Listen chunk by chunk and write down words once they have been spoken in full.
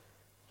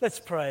Let's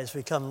pray as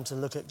we come to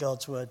look at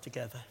God's word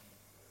together.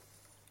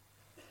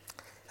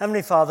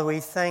 Heavenly Father, we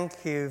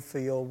thank you for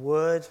your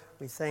word.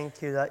 We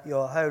thank you that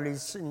your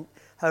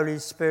Holy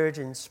Spirit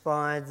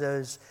inspired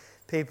those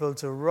people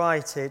to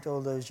write it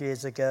all those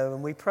years ago.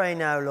 And we pray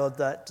now, Lord,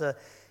 that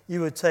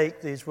you would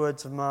take these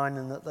words of mine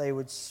and that they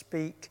would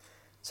speak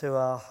to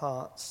our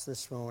hearts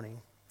this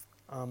morning.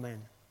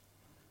 Amen.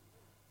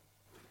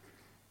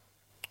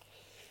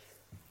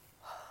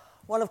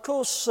 Well, of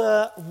course,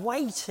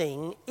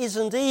 waiting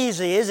isn't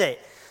easy, is it?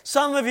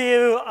 Some of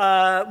you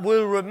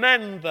will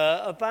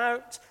remember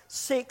about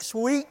 6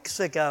 weeks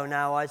ago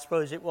now, I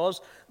suppose it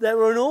was, there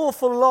were an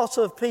awful lot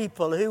of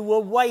people who were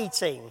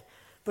waiting,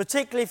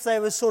 particularly if they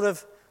were sort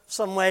of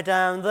somewhere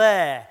down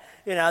there.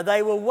 You know,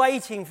 they were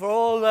waiting for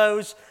all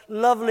those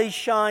lovely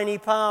shiny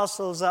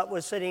parcels that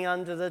were sitting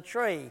under the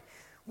tree.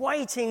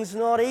 Waiting's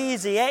not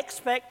easy.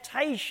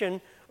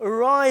 Expectation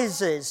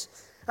arises.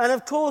 And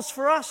of course,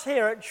 for us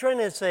here at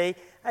Trinity,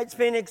 it's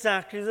been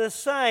exactly the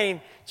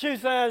same.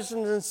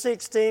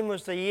 2016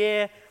 was the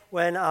year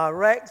when our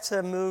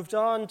rector moved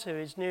on to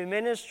his new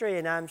ministry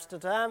in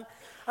Amsterdam,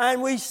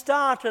 and we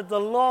started the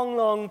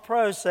long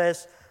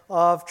process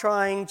of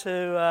trying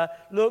to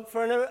look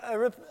for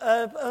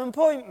an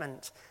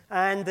appointment.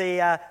 And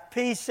the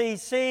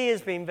PCC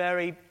has been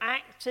very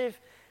active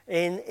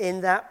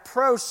in that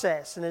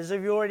process. And as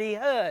you've already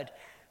heard,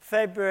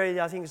 February,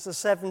 I think it's the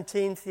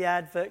 17th, the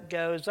advert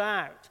goes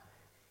out.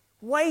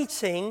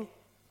 Waiting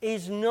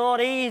is not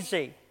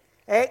easy.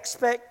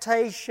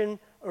 Expectation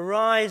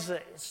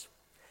arises.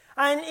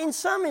 And in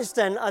some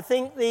extent, I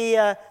think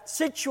the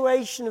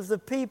situation of the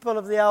people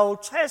of the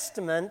Old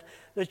Testament,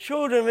 the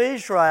children of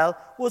Israel,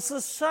 was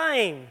the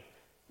same.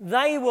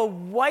 They were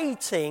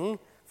waiting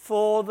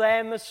for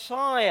their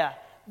Messiah.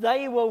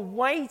 They were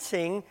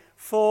waiting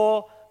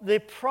for the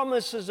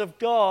promises of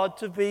God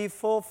to be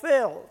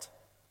fulfilled.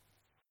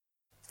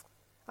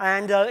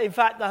 And in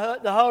fact,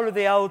 the whole of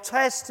the Old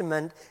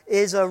Testament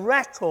is a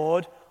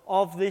record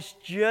of this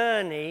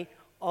journey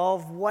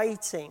of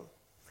waiting.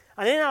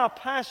 And in our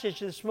passage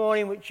this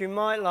morning, which you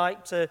might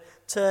like to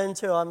turn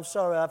to, I'm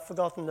sorry, I've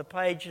forgotten the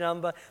page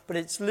number, but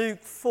it's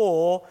Luke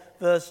 4,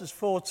 verses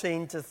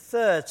 14 to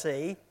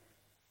 30.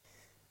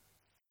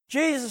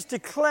 Jesus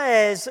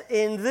declares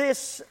in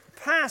this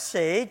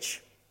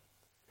passage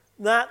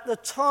that the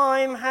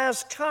time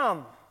has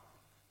come.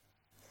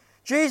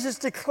 Jesus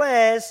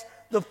declares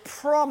the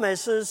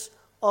promises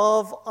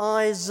of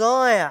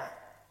Isaiah.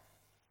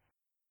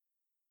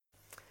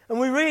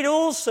 And we read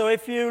also,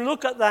 if you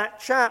look at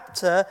that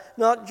chapter,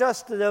 not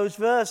just those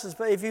verses,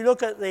 but if you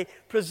look at the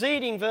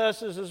preceding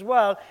verses as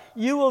well,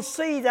 you will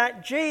see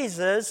that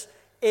Jesus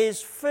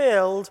is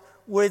filled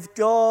with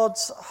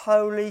God's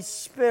Holy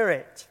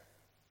Spirit.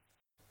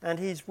 And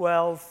he's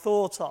well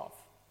thought of.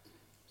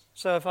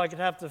 So if I could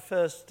have the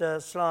first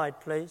slide,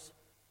 please.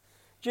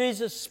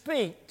 Jesus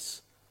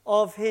speaks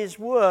of his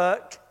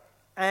work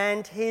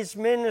and his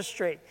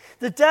ministry.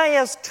 The day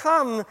has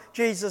come,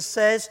 Jesus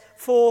says,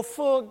 for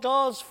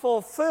God's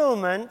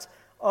fulfillment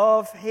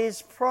of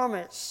his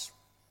promise.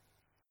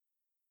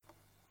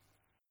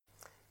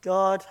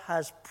 God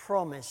has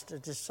promised a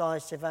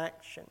decisive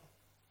action.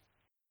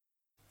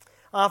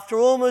 After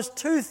almost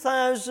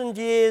 2,000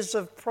 years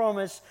of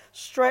promise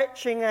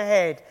stretching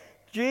ahead,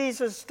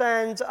 Jesus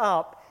stands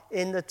up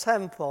in the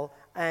temple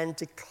and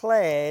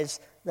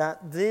declares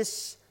that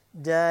this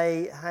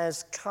day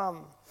has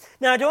come.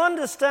 Now, to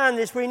understand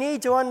this, we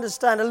need to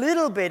understand a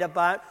little bit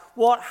about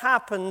what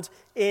happened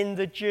in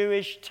the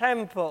Jewish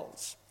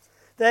temples.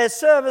 Their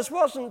service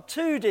wasn't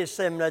too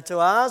dissimilar to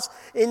ours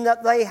in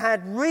that they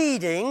had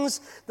readings.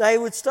 They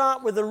would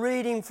start with a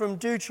reading from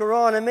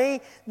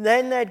Deuteronomy,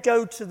 then they'd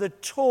go to the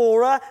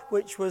Torah,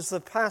 which was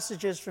the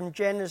passages from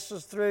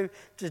Genesis through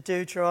to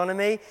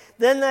Deuteronomy.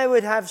 Then they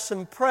would have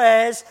some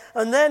prayers,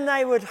 and then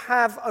they would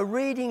have a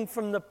reading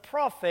from the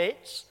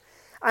prophets.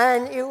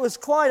 And it was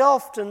quite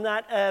often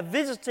that a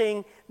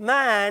visiting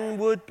man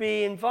would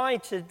be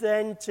invited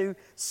then to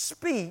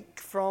speak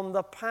from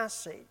the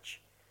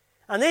passage.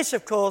 And this,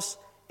 of course,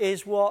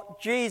 is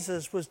what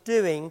Jesus was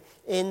doing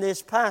in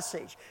this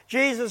passage.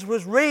 Jesus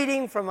was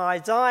reading from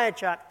Isaiah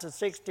chapter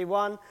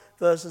 61,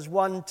 verses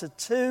 1 to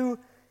 2,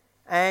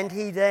 and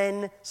he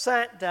then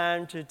sat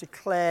down to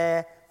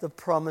declare the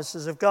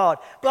promises of God.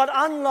 But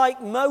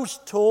unlike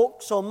most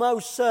talks or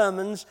most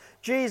sermons,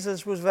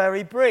 Jesus was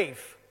very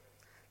brief.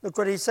 Look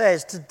what he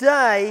says.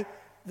 Today,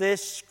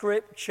 this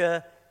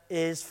scripture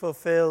is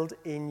fulfilled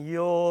in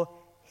your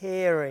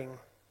hearing.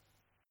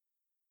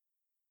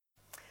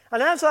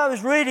 And as I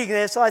was reading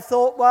this, I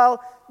thought,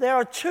 well, there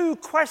are two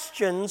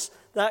questions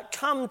that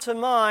come to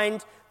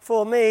mind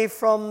for me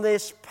from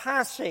this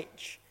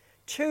passage.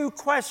 Two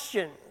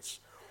questions.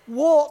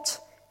 What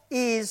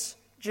is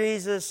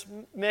Jesus'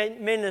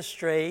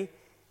 ministry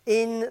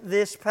in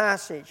this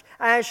passage?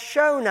 As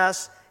shown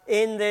us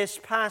in this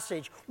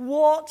passage.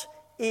 What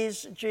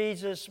is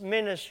Jesus'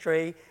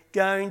 ministry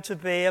going to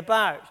be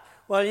about?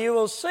 Well, you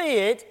will see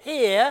it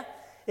here.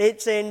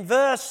 It's in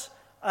verse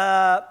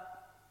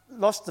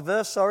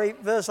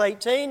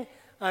 18,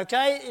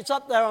 Okay, it's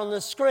up there on the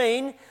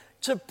screen.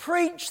 To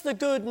preach the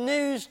good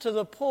news to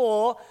the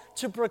poor,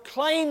 to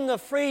proclaim the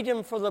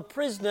freedom for the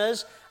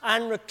prisoners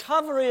and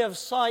recovery of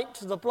sight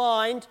to the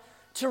blind,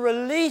 to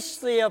release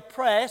the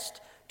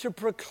oppressed, to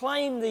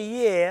proclaim the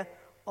year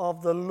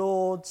of the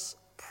Lord's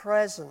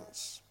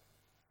presence.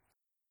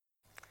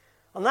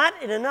 And that,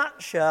 in a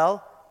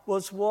nutshell,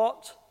 was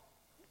what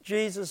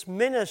Jesus'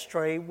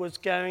 ministry was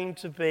going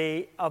to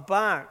be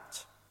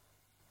about.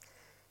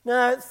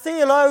 Now,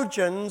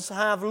 theologians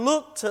have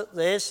looked at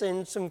this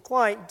in some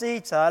quite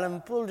detail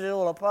and pulled it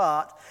all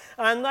apart,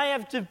 and they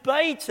have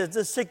debated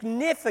the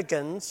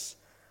significance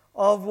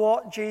of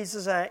what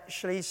Jesus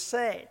actually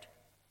said.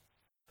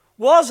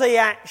 Was he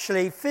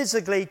actually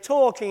physically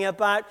talking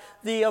about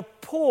the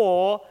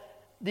poor,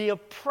 the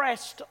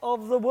oppressed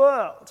of the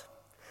world?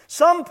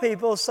 Some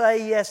people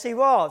say yes, he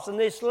was. And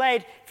this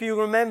led, if you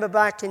remember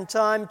back in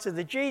time, to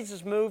the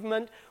Jesus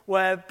movement,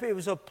 where it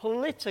was a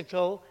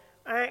political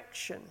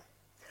action.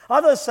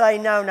 Others say,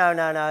 no,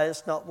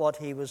 it's not what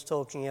he was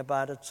talking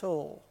about at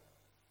all.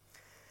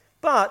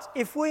 But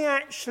if we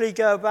actually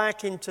go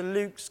back into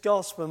Luke's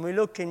Gospel and we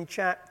look in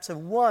chapter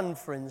 1,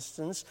 for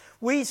instance,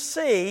 we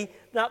see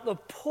that the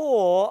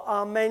poor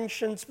are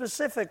mentioned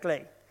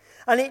specifically.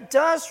 And it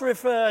does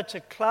refer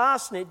to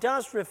class, and it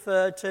does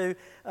refer to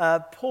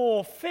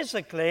poor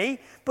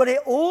physically, but it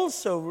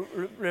also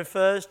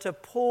refers to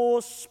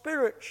poor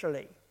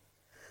spiritually.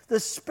 The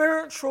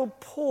spiritual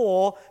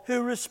poor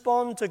who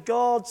respond to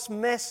God's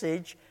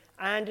message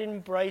and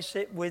embrace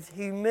it with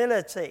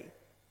humility.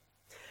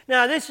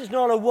 Now, this is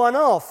not a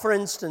one-off. For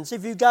instance,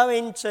 if you go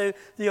into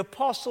the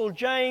Apostle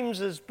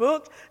James's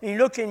book, and you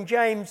look in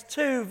James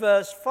 2,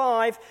 verse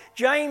 5,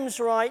 James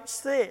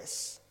writes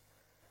this: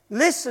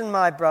 "Listen,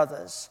 my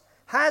brothers,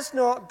 has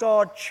not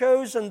God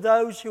chosen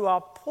those who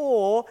are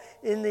poor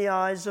in the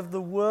eyes of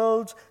the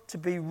world to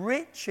be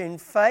rich in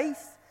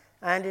faith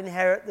and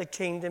inherit the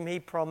kingdom he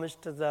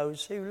promised to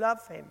those who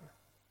love him?"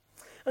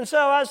 And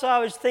so as I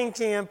was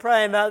thinking and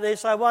praying about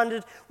this, I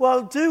wondered,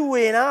 well, do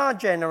we in our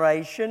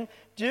generation,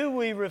 do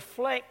we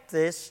reflect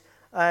this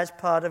as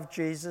part of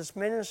Jesus'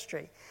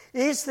 ministry?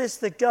 Is this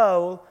the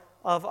goal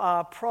of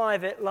our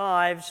private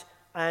lives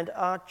and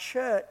our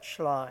church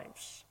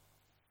lives?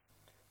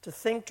 To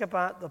think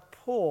about the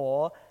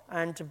poor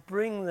and to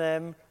bring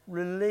them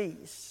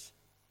release.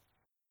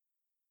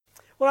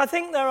 Well, I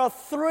think there are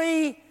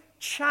three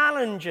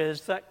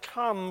challenges that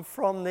come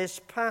from this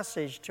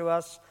passage to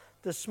us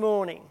this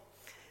morning.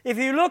 If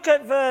you look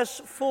at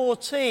verse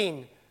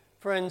 14,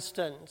 for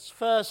instance,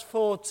 verse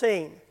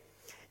 14,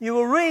 you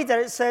will read that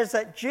it says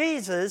that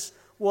Jesus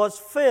was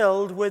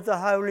filled with the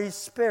Holy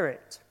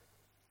Spirit.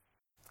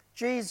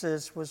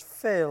 Jesus was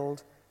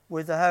filled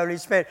with the Holy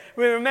Spirit.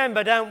 We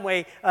remember, don't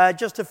we,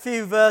 just a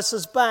few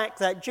verses back,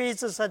 that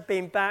Jesus had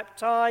been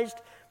baptized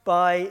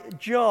by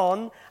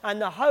John and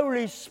the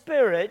Holy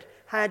Spirit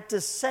had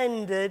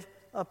descended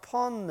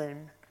upon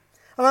them.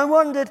 And I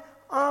wondered,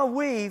 are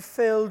we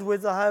filled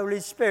with the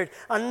Holy Spirit?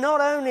 And not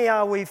only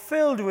are we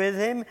filled with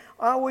him,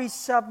 are we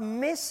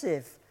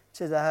submissive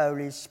to the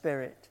Holy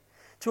Spirit?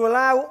 To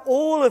allow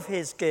all of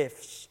his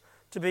gifts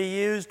to be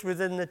used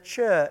within the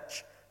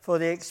church for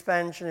the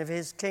expansion of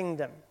his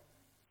kingdom.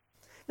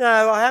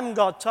 Now, I haven't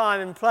got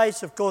time and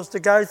place, of course, to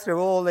go through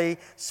all the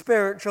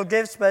spiritual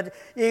gifts, but,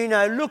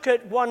 look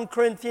at 1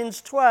 Corinthians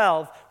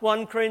 12,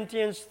 1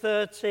 Corinthians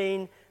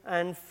 13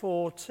 and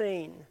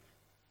 14.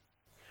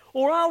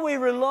 Or are we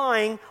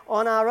relying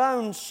on our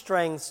own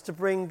strengths to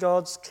bring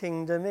God's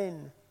kingdom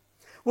in?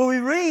 Well, we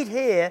read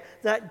here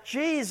that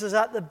Jesus,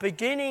 at the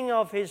beginning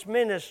of his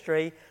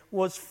ministry,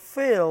 was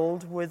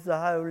filled with the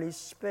Holy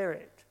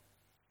Spirit.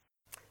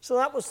 So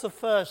that was the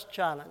first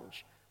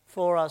challenge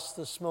for us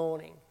this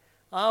morning.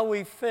 Are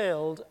we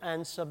filled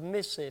and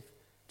submissive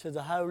to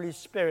the Holy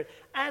Spirit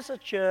as a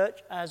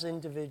church, as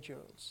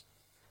individuals?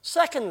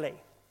 Secondly,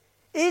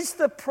 is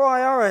the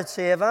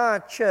priority of our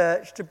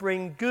church to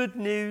bring good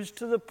news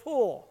to the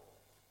poor?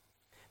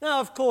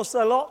 Now, of course,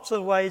 there are lots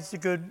of ways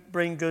to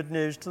bring good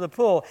news to the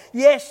poor.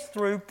 Yes,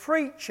 through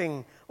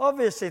preaching,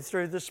 obviously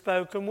through the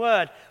spoken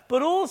word,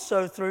 but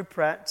also through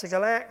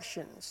practical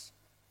actions.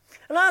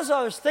 And as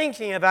I was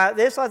thinking about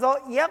this, I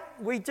thought, yep,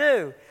 we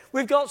do.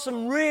 We've got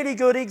some really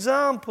good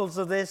examples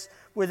of this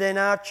within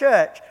our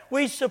church.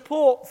 We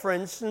support, for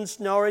instance,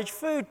 Norwich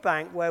Food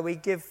Bank, where we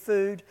give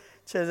food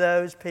to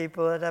those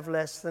people that have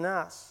less than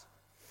us.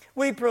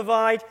 We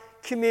provide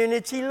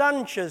community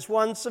lunches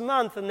once a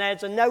month, and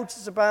there's a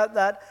notice about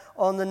that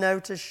on the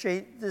notice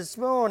sheet this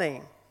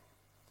morning.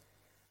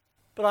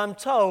 But I'm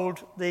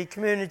told the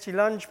community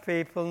lunch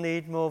people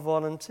need more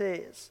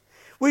volunteers.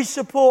 We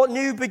support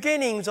New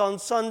Beginnings on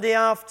Sunday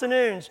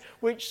afternoons,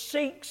 which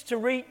seeks to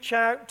reach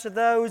out to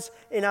those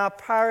in our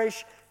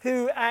parish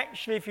who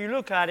actually, if you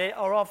look at it,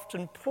 are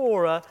often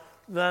poorer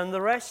than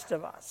the rest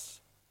of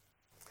us.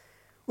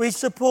 We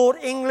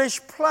support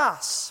English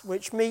Plus,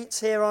 which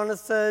meets here on a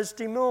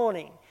Thursday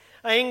morning.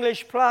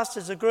 English Plus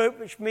is a group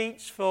which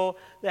meets for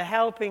the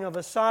helping of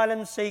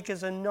asylum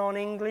seekers and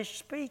non-English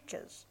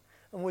speakers,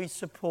 and we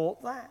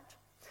support that.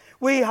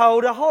 We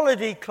hold a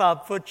holiday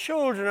club for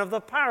children of the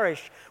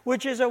parish,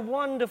 which is a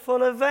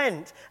wonderful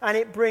event, and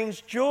it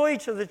brings joy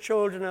to the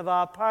children of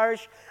our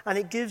parish, and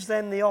it gives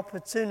them the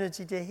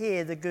opportunity to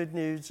hear the good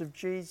news of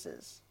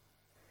Jesus.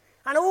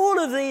 And all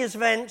of these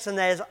events, and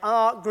there's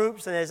art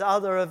groups and there's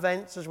other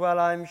events as well,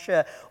 I'm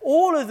sure,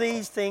 all of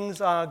these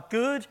things are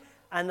good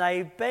and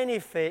they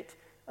benefit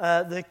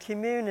the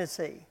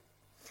community.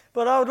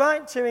 But I would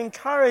like to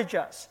encourage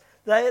us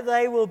that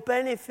they will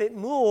benefit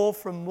more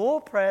from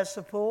more prayer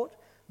support,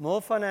 more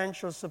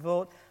financial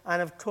support,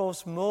 and of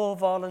course more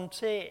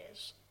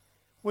volunteers.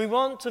 We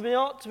want to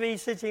not to be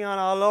sitting on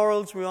our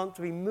laurels, we want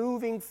to be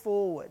moving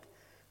forward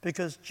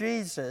because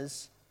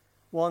Jesus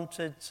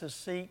wanted to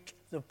seek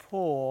the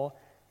poor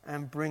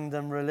and bring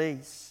them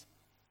release.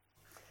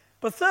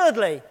 But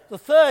thirdly, the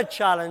third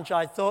challenge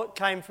I thought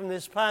came from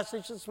this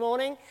passage this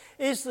morning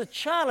is the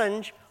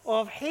challenge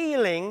of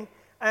healing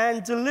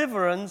and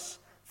deliverance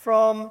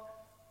from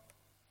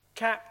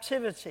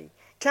captivity.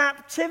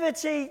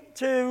 Captivity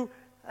to,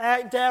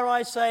 dare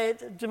I say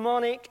it,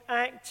 demonic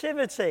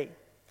activity,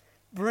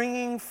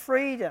 bringing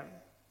freedom.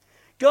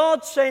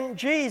 God sent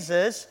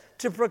Jesus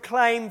to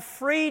proclaim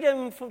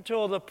freedom to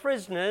all the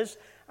prisoners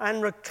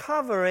and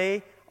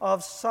recovery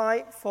of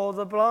sight for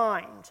the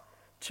blind,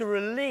 to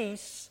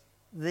release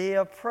the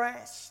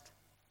oppressed.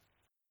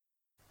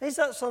 Is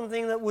that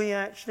something that we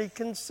actually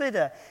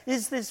consider?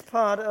 Is this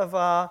part of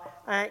our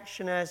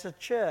action as a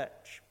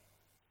church?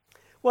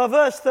 Well,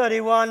 verse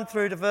 31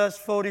 through to verse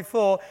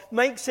 44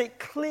 makes it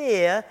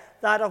clear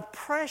that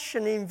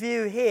oppression in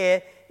view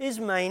here is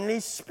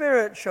mainly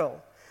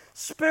spiritual.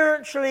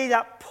 Spiritually,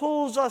 that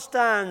pulls us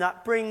down,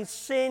 that brings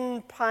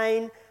sin,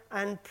 pain,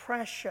 and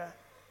pressure,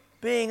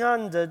 being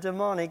under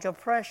demonic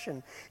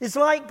oppression. It's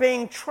like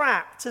being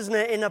trapped, isn't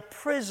it, in a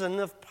prison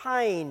of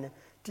pain,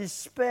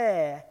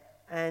 despair,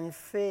 and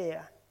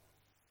fear.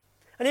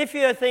 And if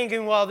you're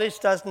thinking, well, this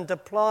doesn't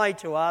apply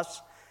to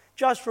us,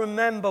 just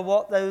remember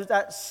what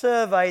that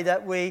survey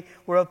that we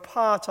were a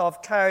part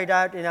of carried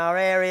out in our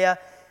area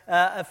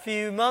a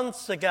few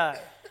months ago.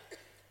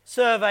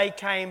 Survey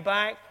came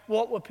back.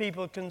 What were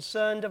people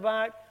concerned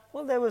about?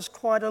 Well, there was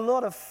quite a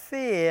lot of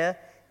fear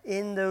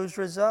in those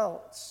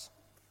results.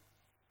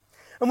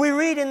 And we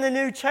read in the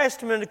New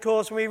Testament, of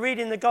course, and we read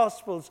in the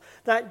Gospels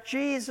that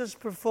Jesus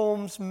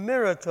performs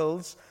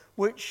miracles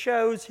which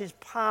shows his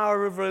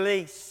power of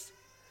release.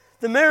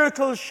 The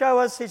miracles show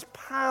us his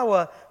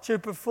power to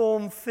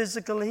perform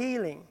physical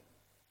healing,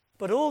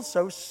 but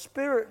also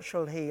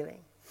spiritual healing.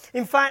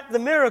 In fact, the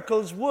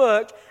miracles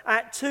work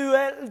at two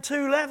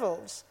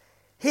levels.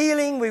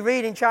 Healing, we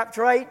read in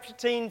chapter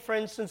 18, for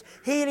instance,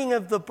 healing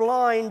of the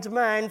blind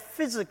man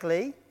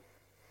physically,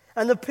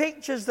 and the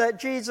pictures that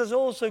Jesus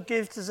also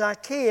gives to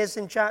Zacchaeus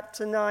in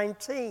chapter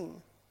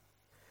 19.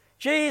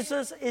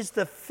 Jesus is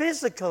the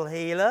physical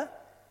healer,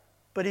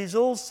 but he's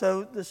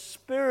also the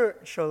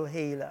spiritual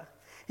healer.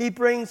 He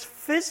brings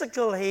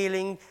physical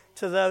healing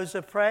to those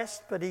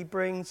oppressed, but he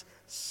brings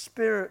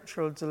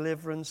spiritual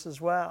deliverance as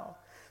well.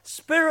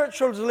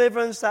 Spiritual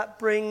deliverance that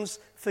brings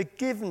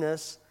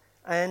forgiveness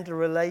and a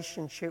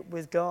relationship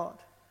with God.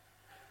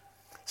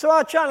 So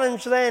our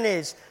challenge then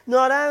is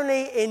not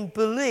only in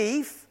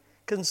belief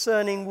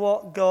concerning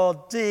what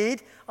God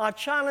did, our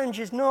challenge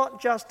is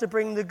not just to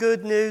bring the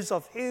good news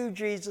of who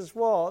Jesus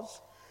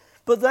was,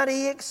 but that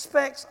he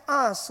expects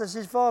us as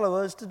his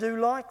followers to do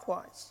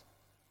likewise.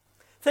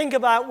 Think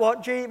about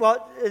what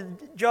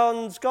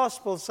John's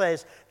Gospel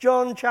says.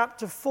 John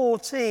chapter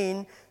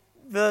 14,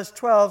 verse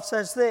 12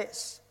 says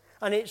this,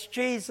 and it's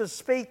Jesus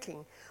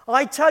speaking.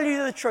 I tell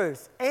you the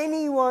truth,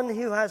 anyone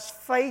who has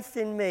faith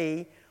in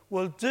me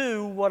will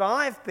do what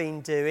I've been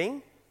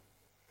doing.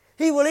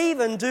 He will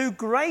even do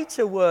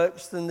greater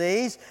works than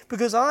these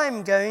because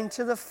I'm going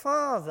to the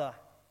Father.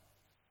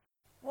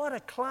 What a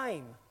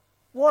claim.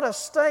 What a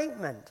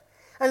statement.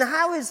 And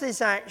how is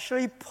this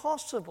actually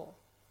possible?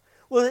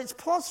 Well, it's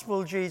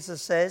possible,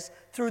 Jesus says,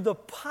 through the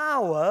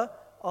power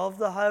of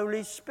the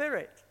Holy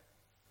Spirit.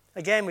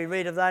 Again, we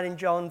read of that in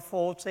John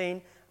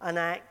 14 and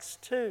Acts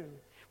 2.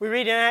 We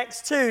read in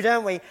Acts 2,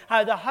 don't we,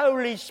 how the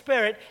Holy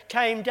Spirit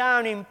came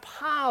down in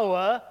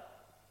power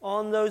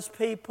on those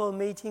people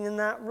meeting in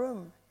that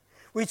room.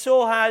 We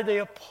saw how the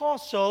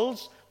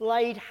apostles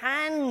laid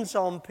hands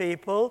on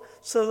people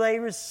so they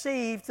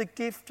received the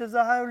gift of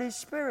the Holy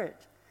Spirit.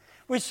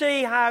 We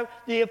see how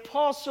the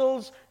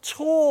apostles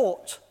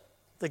taught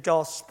the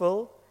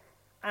gospel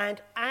and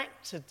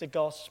acted the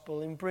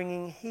gospel in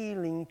bringing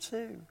healing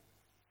too.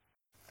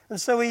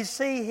 And so we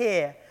see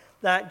here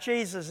that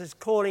Jesus is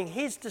calling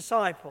his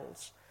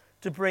disciples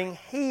to bring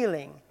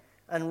healing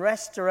and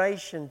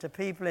restoration to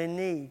people in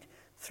need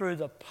through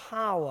the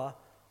power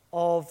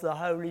of the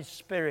Holy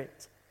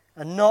Spirit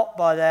and not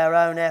by their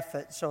own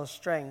efforts or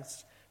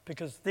strengths,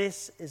 because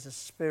this is a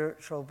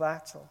spiritual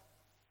battle.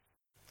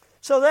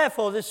 So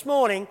therefore, this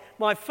morning,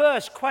 my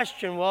first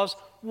question was,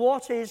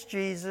 what is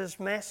Jesus'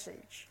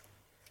 message?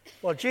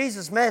 Well,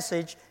 Jesus'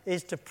 message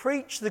is to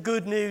preach the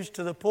good news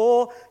to the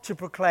poor, to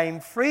proclaim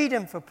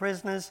freedom for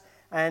prisoners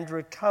and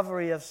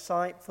recovery of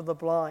sight for the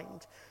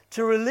blind,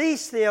 to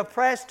release the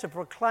oppressed, to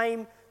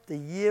proclaim the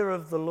year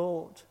of the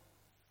Lord.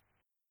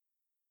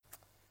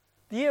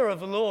 The year of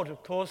the Lord,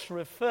 of course,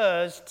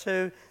 refers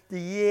to the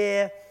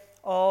year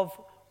of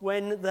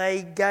when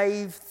they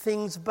gave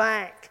things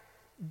back.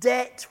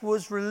 Debt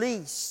was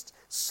released.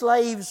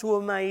 Slaves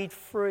were made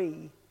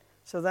free.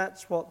 So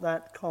that's what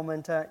that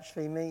comment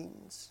actually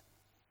means.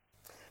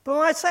 But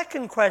my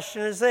second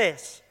question is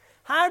this.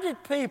 How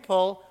did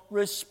people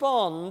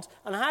respond,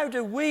 and how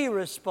do we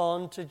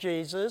respond to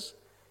Jesus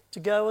to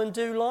go and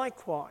do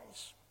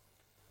likewise?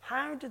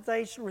 How did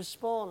they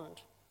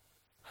respond?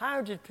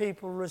 How did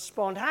people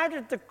respond? How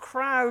did the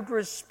crowd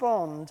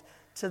respond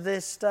to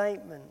this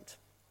statement?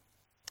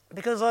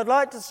 Because I'd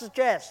like to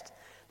suggest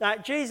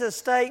that Jesus'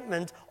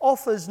 statement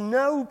offers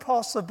no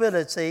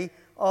possibility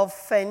of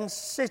fence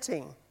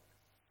sitting.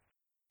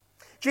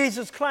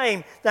 Jesus'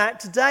 claim that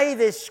today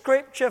this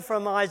scripture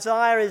from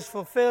Isaiah is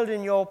fulfilled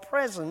in your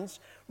presence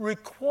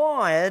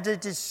required a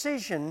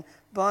decision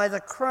by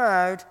the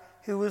crowd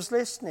who was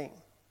listening.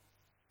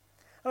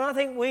 And I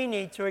think we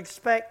need to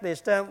expect this,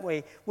 don't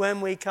we,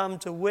 when we come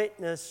to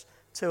witness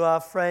to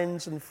our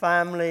friends and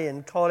family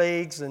and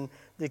colleagues and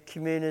the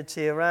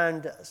community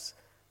around us.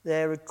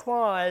 There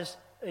requires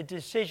a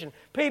decision.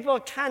 People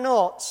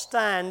cannot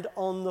stand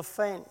on the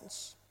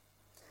fence.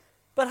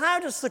 But how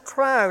does the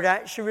crowd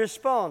actually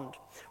respond?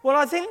 Well,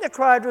 I think the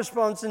crowd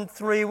responds in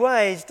three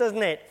ways,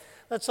 doesn't it?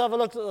 Let's have a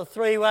look at the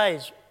three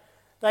ways.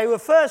 They were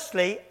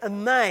firstly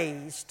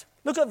amazed.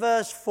 Look at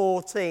verse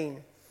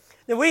 14.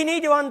 Now, we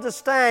need to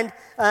understand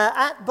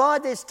by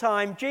this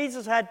time,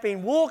 Jesus had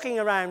been walking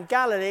around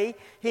Galilee.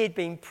 He had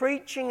been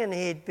preaching and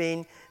he had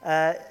been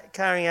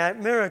carrying out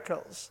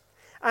miracles.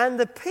 And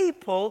the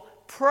people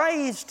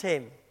praised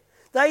him.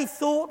 They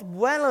thought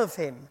well of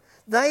him.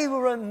 They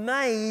were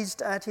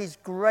amazed at his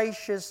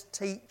gracious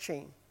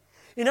teaching.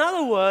 In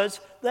other words,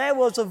 there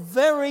was a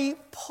very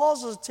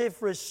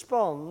positive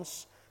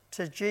response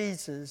to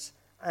Jesus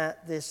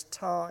at this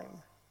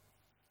time.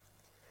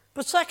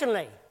 But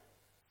secondly,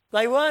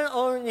 they weren't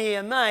only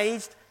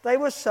amazed, they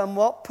were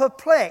somewhat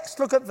perplexed.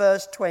 Look at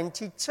verse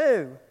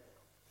 22.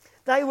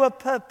 They were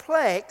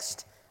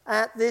perplexed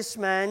at this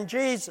man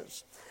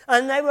Jesus.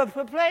 And they were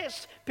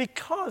perplexed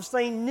because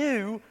they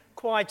knew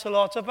quite a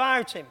lot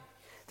about him.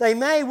 They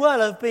may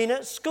well have been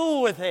at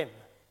school with him.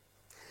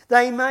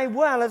 They may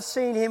well have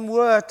seen him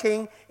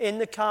working in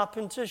the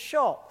carpenter's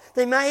shop.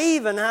 They may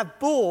even have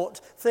bought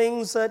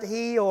things that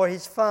he or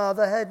his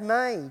father had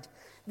made.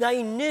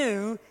 They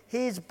knew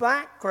his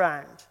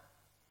background.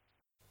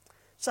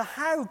 So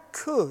how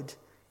could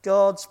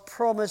God's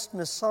promised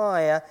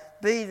Messiah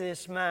be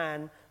this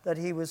man that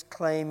he was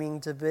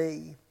claiming to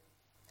be?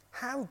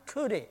 How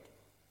could it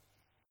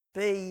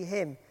be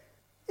him?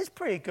 It's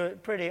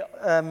pretty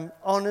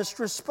honest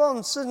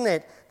response, isn't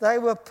it? They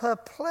were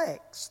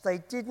perplexed. They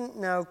didn't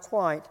know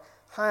quite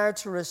how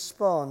to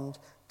respond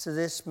to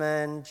this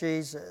man,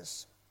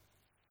 Jesus.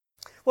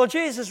 Well,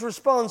 Jesus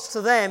responds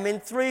to them in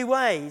three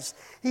ways.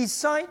 He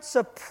cites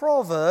a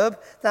proverb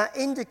that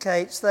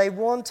indicates they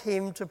want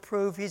him to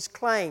prove his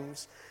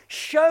claims.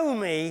 Show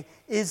me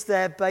is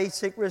their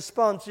basic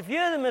response. If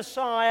you're the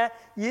Messiah,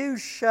 you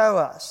show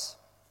us.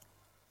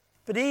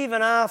 But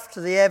even after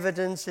the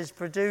evidence is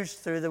produced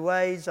through the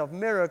ways of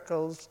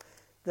miracles,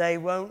 they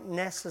won't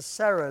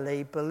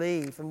necessarily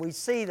believe. And we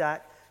see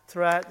that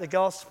throughout the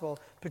gospel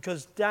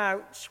because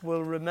doubts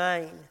will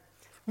remain.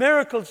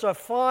 Miracles are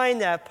fine,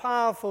 they're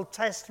powerful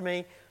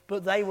testimony,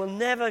 but they will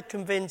never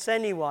convince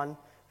anyone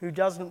who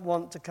doesn't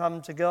want to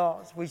come to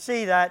God. We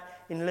see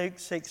that in Luke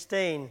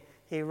 16.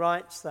 He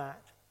writes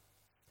that.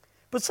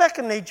 But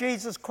secondly,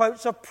 Jesus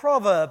quotes a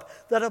proverb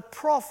that a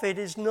prophet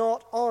is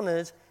not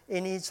honored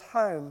in his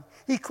home.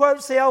 He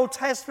quotes the Old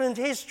Testament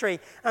history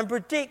and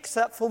predicts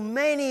that for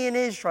many in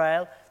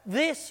Israel,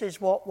 this is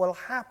what will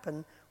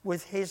happen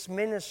with his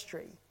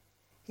ministry.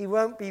 He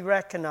won't be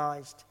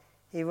recognized.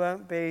 He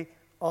won't be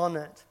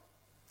honored.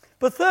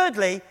 But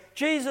thirdly,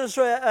 Jesus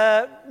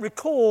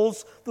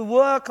recalls the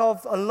work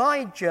of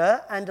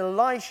Elijah and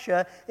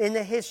Elisha in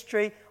the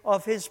history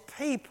of his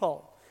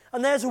people.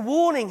 And there's a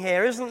warning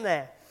here, isn't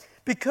there?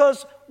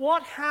 Because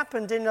what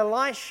happened in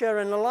Elisha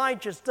and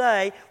Elijah's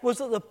day was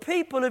that the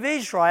people of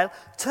Israel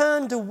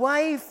turned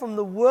away from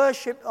the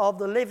worship of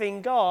the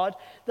living God.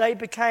 They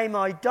became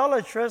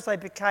idolatrous, they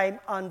became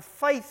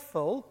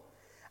unfaithful,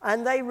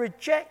 and they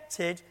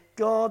rejected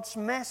God's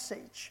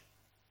message.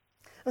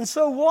 And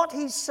so what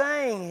he's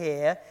saying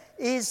here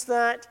is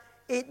that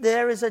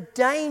there is a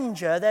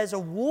danger, there's a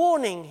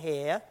warning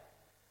here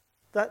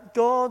that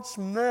God's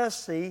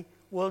mercy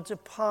will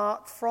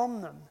depart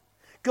from them.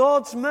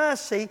 God's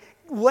mercy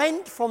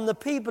went from the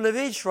people of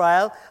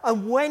Israel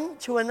and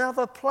went to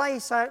another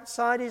place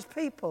outside his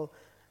people,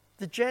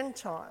 the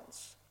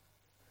Gentiles.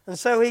 And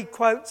so he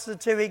quotes the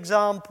two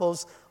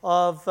examples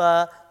of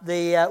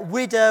the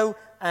widow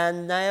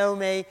and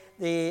Naomi,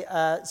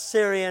 the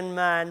Syrian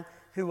man,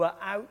 who were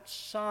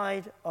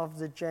outside of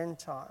the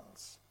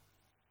Gentiles.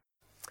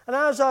 And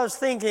as I was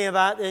thinking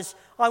about this,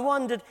 I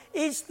wondered,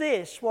 is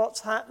this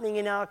what's happening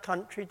in our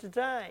country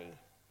today?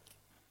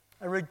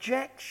 A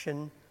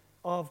rejection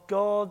of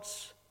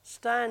God's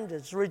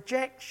standards,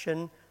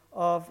 rejection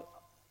of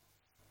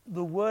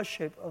the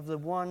worship of the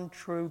one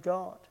true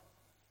God.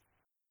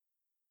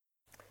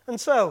 And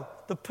so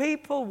the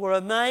people were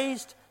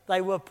amazed,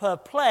 they were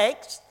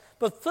perplexed,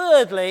 but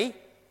thirdly,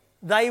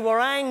 they were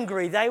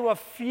angry. They were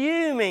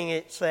fuming,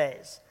 it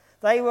says.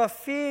 They were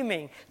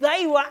fuming.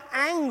 They were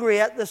angry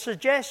at the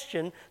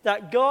suggestion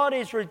that God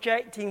is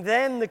rejecting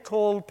them, the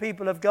called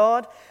people of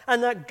God,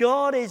 and that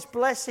God is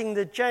blessing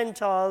the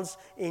Gentiles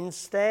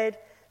instead,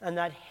 and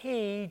that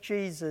He,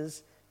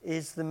 Jesus,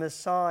 is the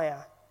Messiah.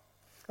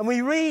 And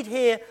we read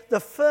here the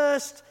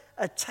first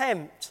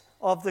attempt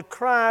of the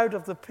crowd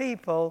of the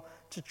people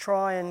to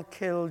try and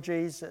kill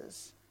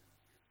Jesus.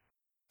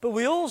 But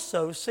we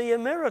also see a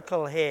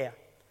miracle here.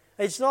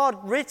 It's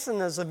not written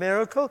as a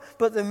miracle,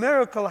 but the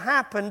miracle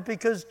happened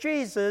because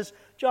Jesus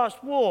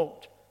just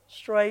walked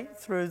straight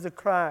through the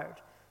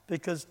crowd,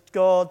 because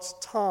God's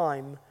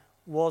time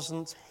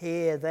wasn't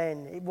here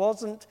then. It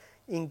wasn't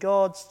in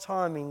God's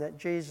timing that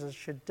Jesus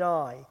should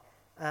die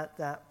at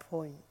that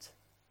point.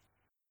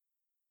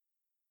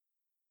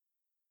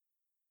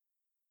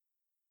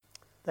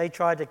 They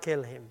tried to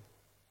kill him.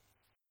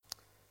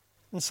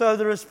 And so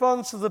the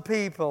response of the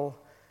people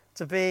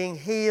to being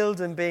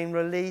healed and being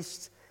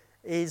released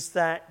is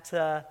that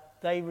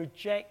they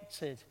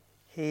rejected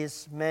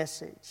his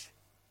message.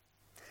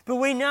 But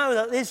we know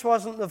that this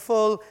wasn't the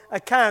full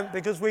account,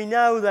 because we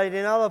know that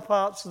in other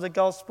parts of the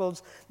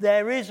Gospels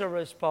there is a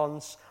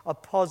response, a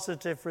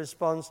positive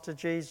response to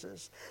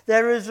Jesus.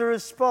 There is a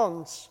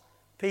response.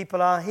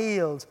 People are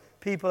healed.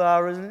 People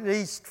are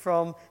released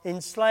from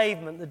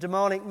enslavement. The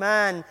demonic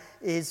man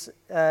is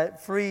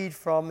freed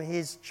from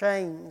his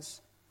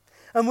chains.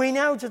 And we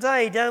know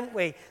today, don't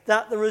we,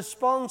 that the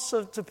response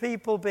to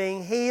people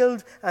being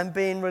healed and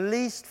being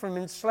released from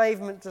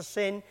enslavement to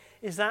sin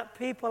is that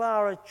people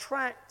are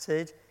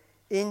attracted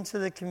into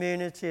the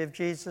community of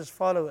Jesus'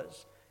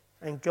 followers,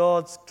 and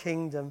God's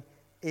kingdom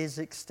is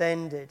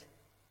extended.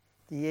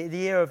 The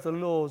year of the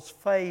Lord's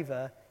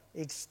favour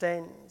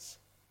extends.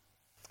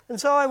 And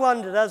so I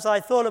wondered, as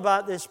I thought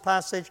about this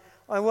passage,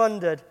 I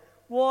wondered,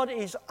 what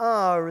is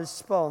our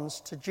response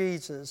to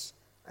Jesus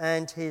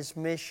and his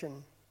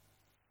mission?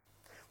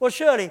 Well,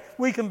 surely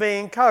we can be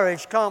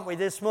encouraged, can't we,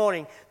 this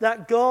morning,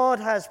 that God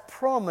has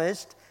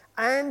promised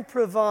and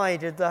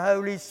provided the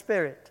Holy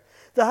Spirit.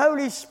 The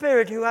Holy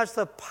Spirit who has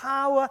the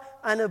power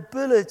and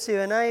ability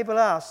to enable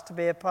us to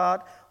be a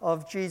part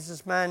of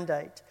Jesus'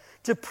 mandate,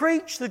 to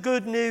preach the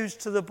good news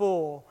to the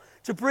poor,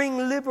 to bring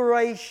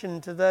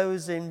liberation to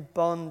those in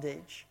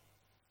bondage.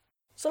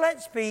 So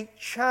let's be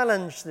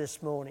challenged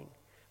this morning,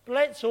 but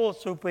let's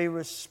also be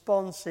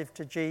responsive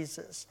to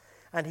Jesus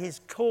and his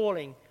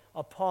calling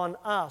upon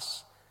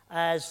us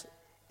as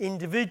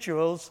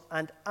individuals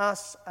and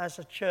us as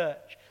a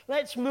church.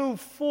 Let's move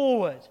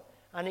forward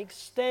and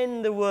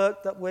extend the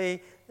work that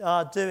we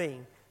are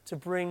doing to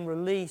bring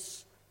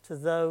release to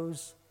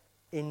those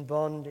in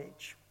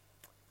bondage.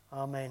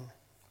 Amen.